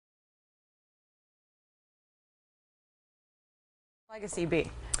Legacy be?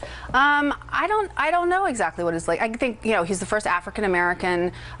 I don't know exactly what it's like. I think, he's the first African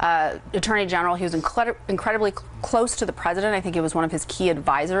American Attorney General. He was incredibly close to the president. I think he was one of his key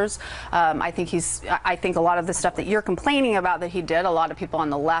advisors. I think a lot of the stuff that you're complaining about that he did, a lot of people on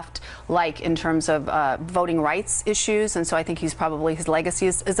the left like in terms of voting rights issues, and so I think his legacy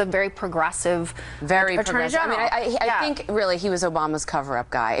is a very progressive, Attorney General. I think really he was Obama's cover-up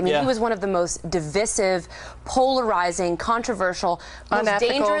guy. I mean, he was one of the most divisive, polarizing, controversial, most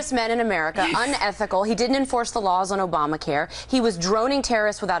dangerous men in America, unethical. He didn't enforce the laws on Obamacare. He was droning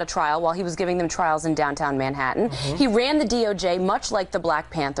terrorists without a trial while he was giving them trials in downtown Manhattan. He ran the DOJ much like the Black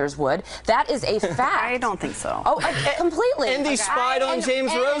Panthers would. That is a fact. I don't think so. Oh, completely. And he spied on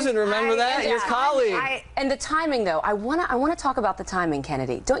James Rosen. Remember that? Your colleague. And the timing, though, I want to talk about the timing,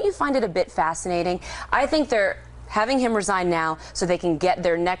 Kennedy. Don't you find it a bit fascinating? I think they're having him resign now so they can get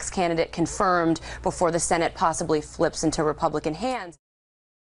their next candidate confirmed before the Senate possibly flips into Republican hands.